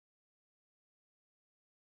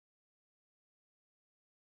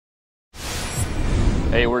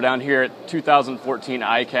Hey, we're down here at 2014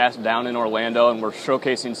 ICAST down in Orlando, and we're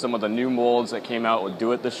showcasing some of the new molds that came out with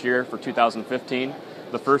Do It this year for 2015.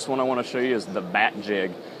 The first one I want to show you is the Bat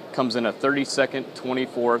Jig. Comes in a 32nd,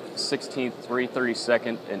 24th, 16th,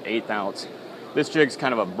 3/32nd, and 1/8 ounce. This jig's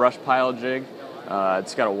kind of a brush pile jig.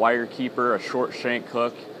 It's got a wire keeper, a short shank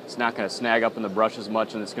hook. It's not going to snag up in the brush as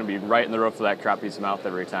much, and it's going to be right in the roof of that crappie's mouth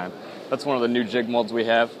every time. That's one of the new jig molds we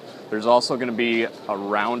have. There's also going to be a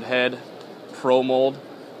round head Pro mold,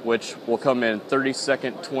 which will come in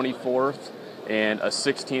 32nd, 24th, and a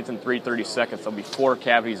 16th and 3/32nd. There'll be 4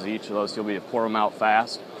 cavities each of those, so you'll be able to pour them out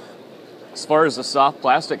fast. As far as the soft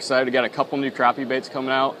plastic side, we got a couple new crappie baits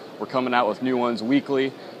coming out. We're coming out with new ones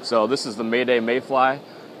weekly. So this is the Mayday Mayfly,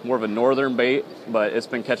 more of a northern bait, but it's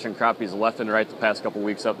been catching crappies left and right the past couple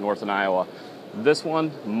weeks up north in Iowa. This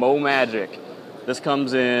one, Mo Magic. This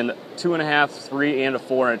comes in 2.5, 3, and a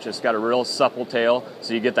 4 inch. It's got a real supple tail,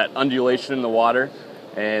 so you get that undulation in the water.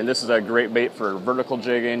 And this is a great bait for vertical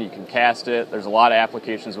jigging. You can cast it. There's a lot of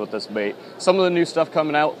applications with this bait. Some of the new stuff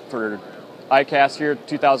coming out for ICAST here,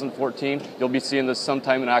 2014. You'll be seeing this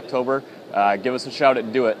sometime in October. Give us a shout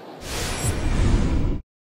at Do It.